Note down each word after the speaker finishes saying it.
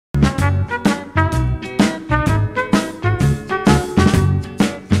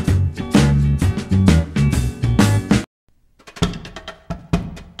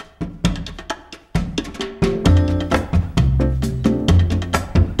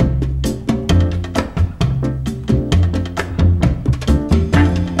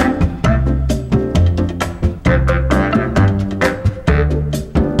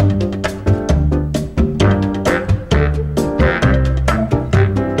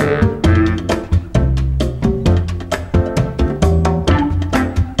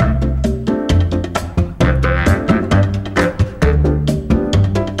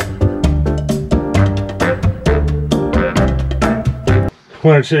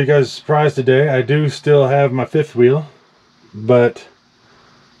Wanted to show you guys a surprise today. I do still have my fifth wheel, but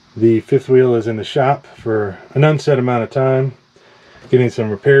the fifth wheel is in the shop for an unset amount of time, getting some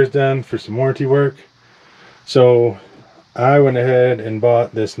repairs done for some warranty work. So I went ahead and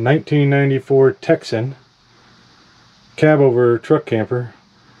bought this 1994 Texson cab over truck camper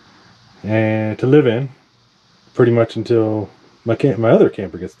and to live in pretty much until my other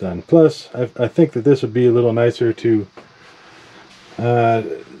camper gets done. Plus I think that this would be a little nicer to I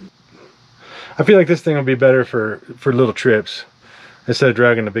feel like this thing will be better for little trips instead of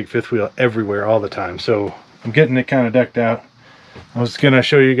dragging the big fifth wheel everywhere all the time. So I'm getting it kind of decked out. I was gonna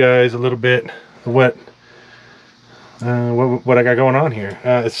show you guys a little bit of what I got going on here.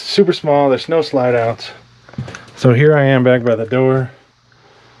 It's super small. There's no slide outs. So here I am back by the door,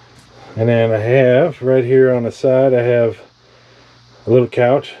 and then I have right here on the side I have a little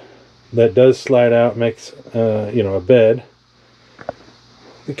couch that does slide out, makes you know, a bed.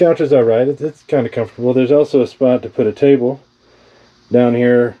 The couch is all right. It's kind of comfortable. There's also a spot to put a table down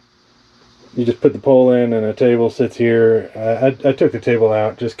here. You just put the pole in and a table sits here. I took the table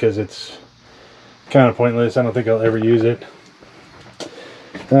out just because it's kind of pointless. I don't think I'll ever use it.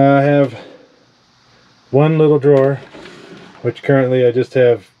 I have one little drawer, which currently I just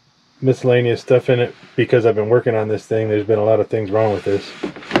have miscellaneous stuff in it because I've been working on this thing. There's been a lot of things wrong with this.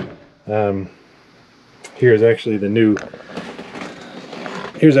 Here's actually the new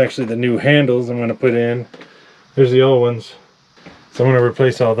handles I'm going to put in. There's the old ones, so I'm going to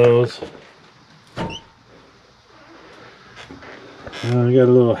replace all those. I got a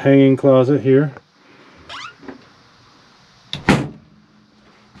little hanging closet here.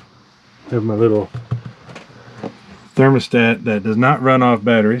 Have my little thermostat that does not run off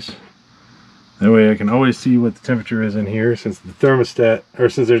batteries. That way I can always see what the temperature is in here, since the thermostat, or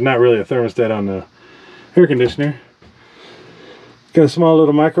since there's not really a thermostat on the air conditioner. Got a small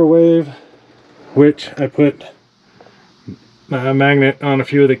little microwave, which I put a magnet on a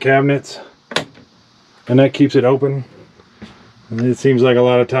few of the cabinets, and that keeps it open. And it seems like a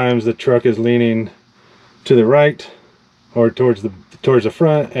lot of times the truck is leaning to the right or towards the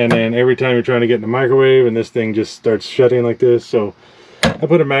front, and then every time you're trying to get in the microwave and this thing just starts shutting like this. So I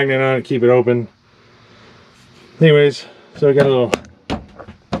put a magnet on it to keep it open. Anyways, so I got a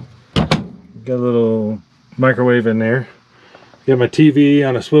little microwave in there. Got my TV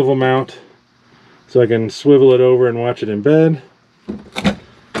on a swivel mount so I can swivel it over and watch it in bed.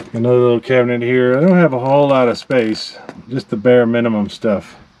 Another little cabinet here. I don't have a whole lot of space, just the bare minimum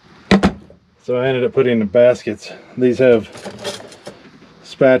stuff. So I ended up putting the baskets. These have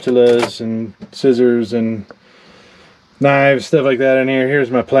spatulas and scissors and knives, stuff like that in here. Here's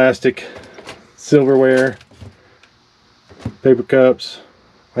my plastic silverware, paper cups.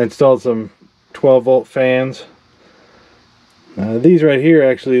 I installed some 12-volt fans. These right here,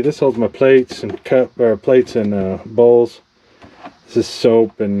 actually, this holds my plates and bowls. This is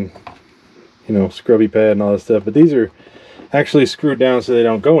soap and, you know, scrubby pad and all that stuff. But these are actually screwed down so they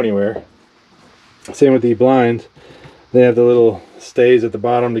don't go anywhere. Same with the blinds. They have the little stays at the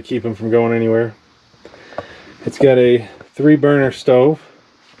bottom to keep them from going anywhere. It's got a 3-burner stove,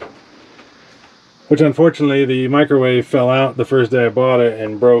 which unfortunately the microwave fell out the first day I bought it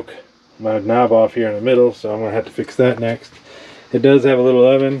and broke my knob off here in the middle, so I'm going to have to fix that next. It does have a little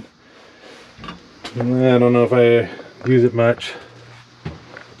oven. I don't know if I use it much.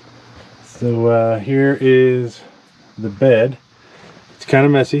 So here is the bed. It's kind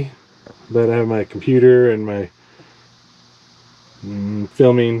of messy, but I have my computer and my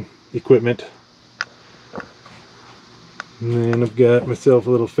filming equipment. And then I've got myself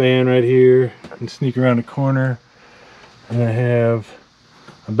a little fan right here. I can sneak around the corner. And I have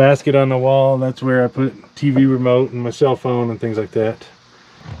a basket on the wall. That's where I put TV remote and my cell phone and things like that.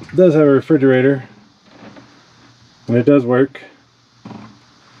 It does have a refrigerator, and it does work.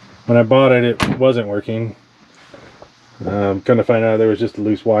 When I bought it, it wasn't working. Come to find out there was just a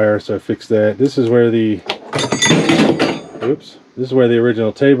loose wire, so I fixed that. This is where the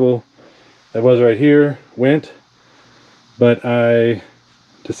original table that was right here went, but I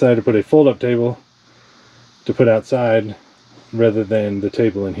decided to put a fold-up table to put outside rather than the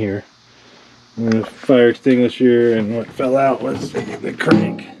table in here. And the fire extinguisher, and what fell out was the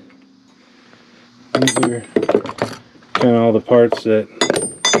crank. These are kind of all the parts that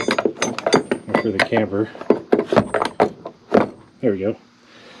are for the camper. There we go.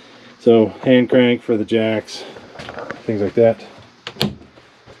 So hand crank for the jacks, things like that.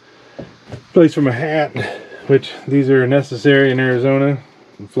 Place for my hat, which these are necessary in Arizona.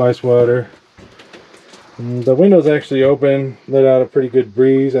 Some fly swatter. And the window's actually open, let out a pretty good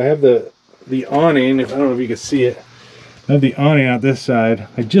breeze. I have the awning, I don't know if you can see it, I have the awning out this side.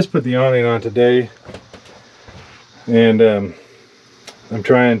 I just put the awning on today, and I'm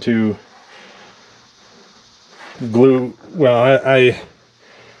trying to glue. Well,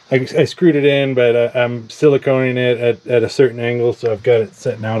 I screwed it in, but I'm siliconing it at a certain angle, so I've got it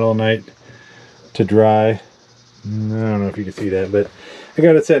setting out all night to dry. I don't know if you can see that, but I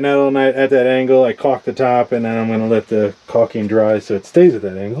got it setting out all night at that angle. I caulked the top, and then I'm going to let the caulking dry so it stays at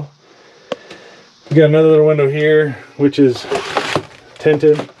that angle. We got another little window here, which is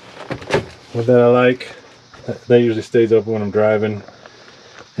tinted, what that I like. That usually stays open when I'm driving.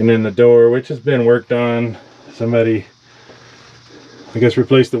 And then the door, which has been worked on. Somebody, I guess,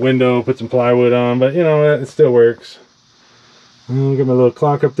 replaced the window, put some plywood on, but you know, it still works. Got my little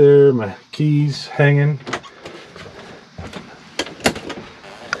clock up there, my keys hanging.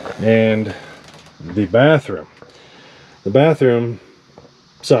 And the bathroom. The bathroom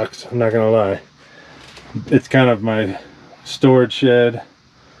sucks, I'm not gonna lie. It's kind of my storage shed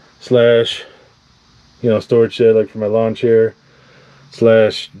slash, you know, storage shed like for my lawn chair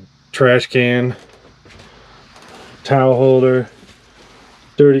slash trash can, towel holder,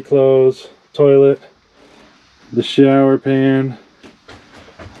 dirty clothes, toilet, the shower pan.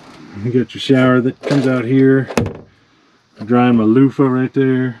 You got your shower that comes out here. I'm drying my loofah right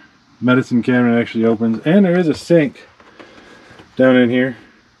there. Medicine cabinet actually opens, and there is a sink down in here.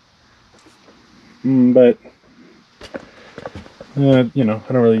 But you know,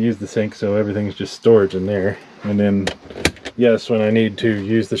 I don't really use the sink, so everything's just storage in there. And then, yes, when I need to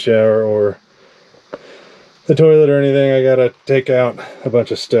use the shower or the toilet or anything, I gotta take out a bunch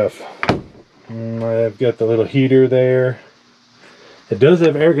of stuff. I've got the little heater there. It does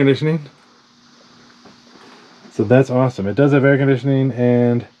have air conditioning, so that's awesome. It does have air conditioning,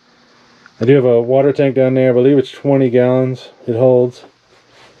 and I do have a water tank down there. I believe it's 20 gallons it holds.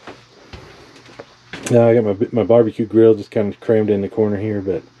 Now I got my barbecue grill just kind of crammed in the corner here,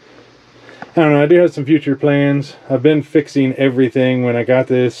 but I don't know, I do have some future plans. I've been fixing everything. When I got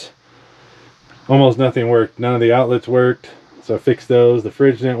this, almost nothing worked. None of the outlets worked, so I fixed those. The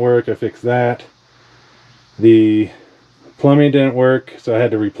fridge didn't work, I fixed that. The plumbing didn't work, so I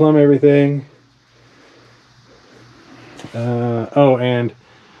had to replumb everything. Oh, and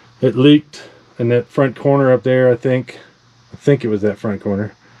it leaked in that front corner up there. I think it was that front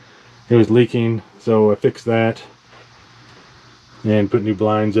corner. It was leaking, so I fixed that and put new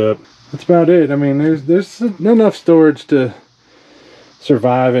blinds up. That's about it. I mean, there's enough storage to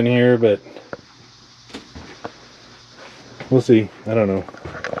survive in here, but we'll see. I don't know.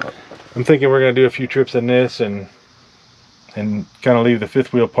 I'm thinking we're gonna do a few trips in this and kind of leave the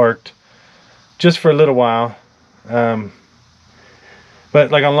fifth wheel parked just for a little while. But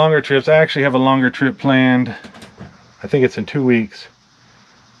like on longer trips, I actually have a longer trip planned. I think it's in 2 weeks.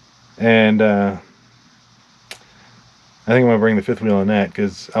 And I think I'm gonna bring the fifth wheel on that,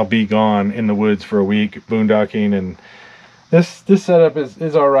 because I'll be gone in the woods for a week boondocking, and this setup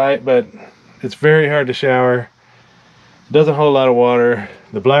is all right, but it's very hard to shower. It doesn't hold a lot of water.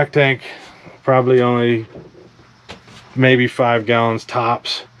 The black tank probably only maybe 5 gallons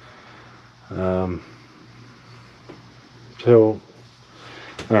tops. So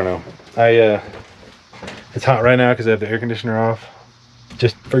I don't know. It's hot right now because I have the air conditioner off.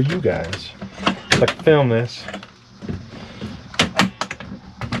 Just for you guys, so I can film this.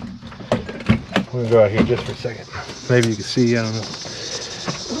 We're gonna go out here just for a second. Maybe you can see, I don't know.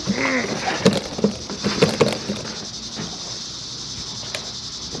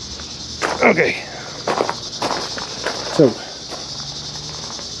 Okay. So,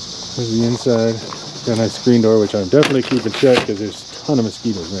 there's the inside. Got a nice screen door, which I'm definitely keeping shut because there's a ton of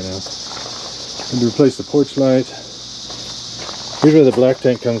mosquitoes right now. I need to replace the porch light. Here's where the black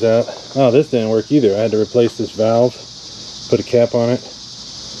tank comes out. Oh, this didn't work either. I had to replace this valve, put a cap on it.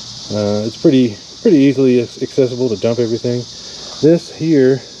 It's pretty easily accessible to dump everything. This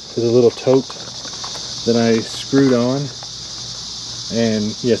here is a little tote that I screwed on, and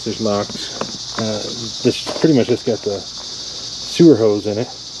yes, there's locks. This pretty much just got the sewer hose in it,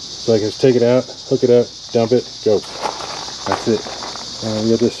 so I can just take it out, hook it up, dump it, go. That's it. We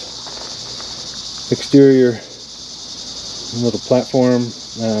got this exterior little platform,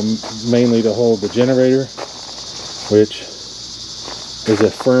 mainly to hold the generator, which is a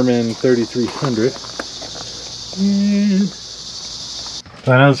Furman 3300.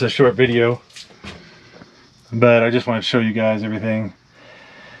 I know it's a short video, but I just want to show you guys everything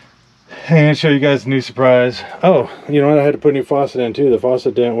and show you guys a new surprise. Oh, you know what? I had to put a new faucet in too. The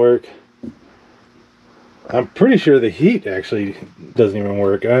faucet didn't work. I'm pretty sure the heat actually doesn't even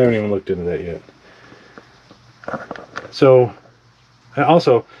work. I haven't even looked into that yet. So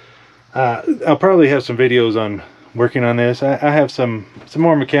also I'll probably have some videos on working on this. I have some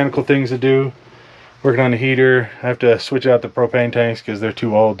more mechanical things to do. Working on the heater. I have to switch out the propane tanks because they're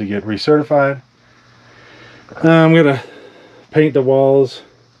too old to get recertified. I'm gonna paint the walls.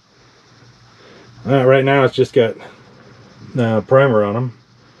 Right now it's just got primer on them,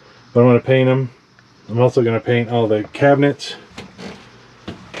 but I'm gonna paint them. I'm also gonna paint all the cabinets,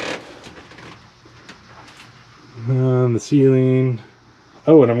 the ceiling.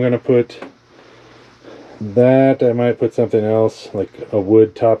 Oh, and I'm gonna put that. I might put something else like a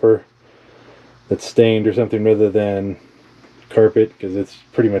wood topper that's stained or something rather than carpet, because it's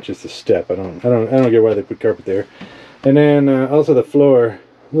pretty much just a step. I don't get why they put carpet there. And then also the floor,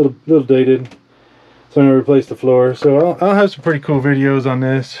 a little dated, so I'm gonna replace the floor. So I'll have some pretty cool videos on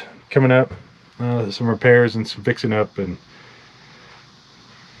this coming up, some repairs and some fixing up and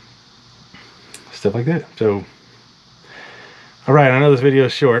stuff like that. So all right, I know this video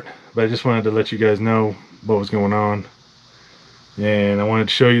is short, but I just wanted to let you guys know what was going on, and I wanted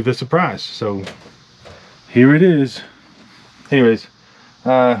to show you the surprise. So here it is. Anyways,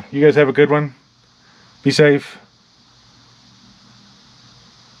 you guys have a good one. Be safe.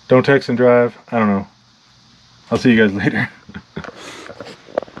 Don't text and drive. I don't know. I'll see you guys later.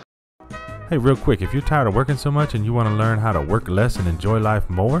 Hey, real quick, if you're tired of working so much and you want to learn how to work less and enjoy life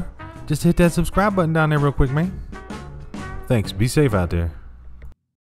more, just hit that subscribe button down there real quick, man. Thanks. Be safe out there.